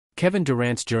Kevin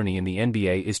Durant's journey in the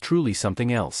NBA is truly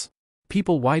something else.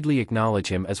 People widely acknowledge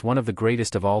him as one of the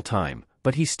greatest of all time,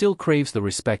 but he still craves the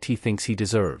respect he thinks he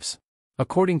deserves.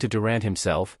 According to Durant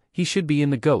himself, he should be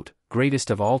in the GOAT, greatest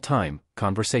of all time,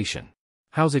 conversation.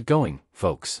 How's it going,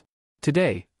 folks?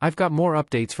 Today, I've got more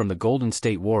updates from the Golden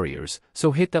State Warriors,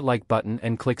 so hit that like button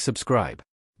and click subscribe.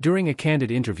 During a candid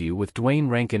interview with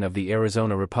Dwayne Rankin of the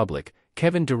Arizona Republic,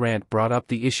 Kevin Durant brought up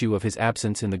the issue of his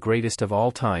absence in the greatest of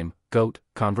all time, GOAT,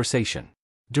 conversation.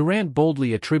 Durant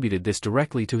boldly attributed this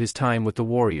directly to his time with the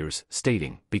Warriors,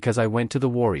 stating, "Because I went to the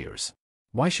Warriors.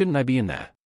 Why shouldn't I be in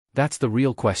that? That's the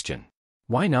real question.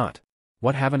 Why not?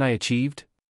 What haven't I achieved?"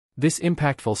 This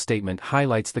impactful statement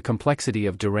highlights the complexity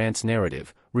of Durant's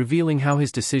narrative, revealing how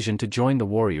his decision to join the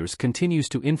Warriors continues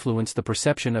to influence the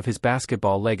perception of his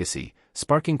basketball legacy,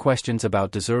 sparking questions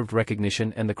about deserved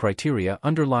recognition and the criteria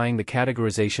underlying the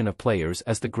categorization of players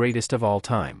as the greatest of all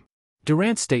time.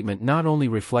 Durant's statement not only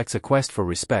reflects a quest for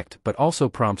respect but also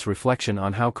prompts reflection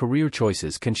on how career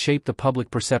choices can shape the public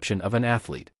perception of an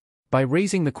athlete. By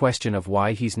raising the question of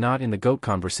why he's not in the GOAT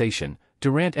conversation,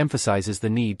 Durant emphasizes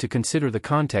the need to consider the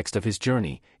context of his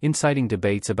journey, inciting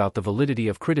debates about the validity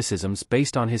of criticisms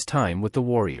based on his time with the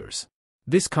Warriors.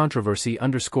 This controversy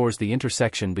underscores the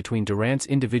intersection between Durant's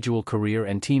individual career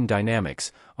and team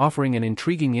dynamics, offering an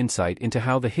intriguing insight into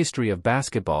how the history of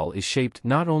basketball is shaped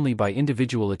not only by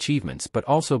individual achievements but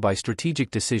also by strategic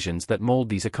decisions that mold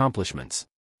these accomplishments.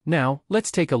 Now,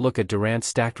 let's take a look at Durant's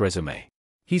stacked resume.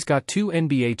 He's got 2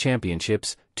 NBA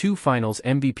championships, 2 Finals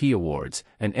MVP awards,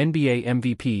 an NBA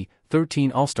MVP,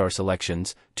 13 All-Star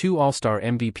selections, 2 All-Star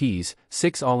MVPs,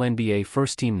 6 All-NBA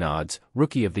First-Team nods,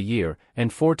 Rookie of the Year,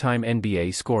 and 4-time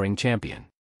NBA scoring champion.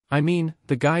 I mean,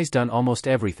 the guy's done almost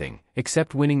everything,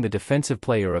 except winning the Defensive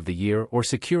Player of the Year or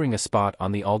securing a spot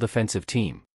on the All-Defensive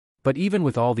team. But even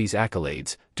with all these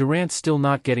accolades, Durant's still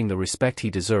not getting the respect he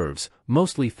deserves,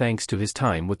 mostly thanks to his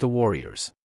time with the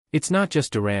Warriors. It's not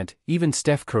just Durant, even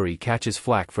Steph Curry catches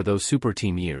flack for those super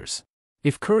team years.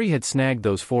 If Curry had snagged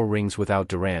those 4 rings without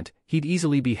Durant, he'd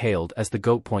easily be hailed as the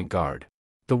GOAT point guard.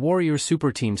 The Warriors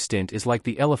super team stint is like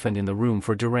the elephant in the room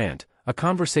for Durant, a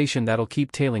conversation that'll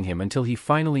keep tailing him until he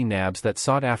finally nabs that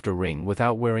sought-after ring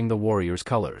without wearing the Warriors'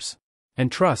 colors.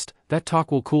 And trust, that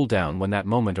talk will cool down when that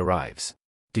moment arrives.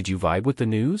 Did you vibe with the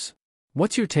news?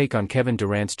 What's your take on Kevin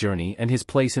Durant's journey and his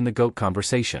place in the GOAT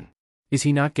conversation? Is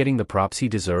he not getting the props he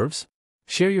deserves?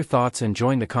 Share your thoughts and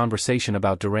join the conversation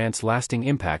about Durant's lasting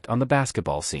impact on the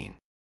basketball scene.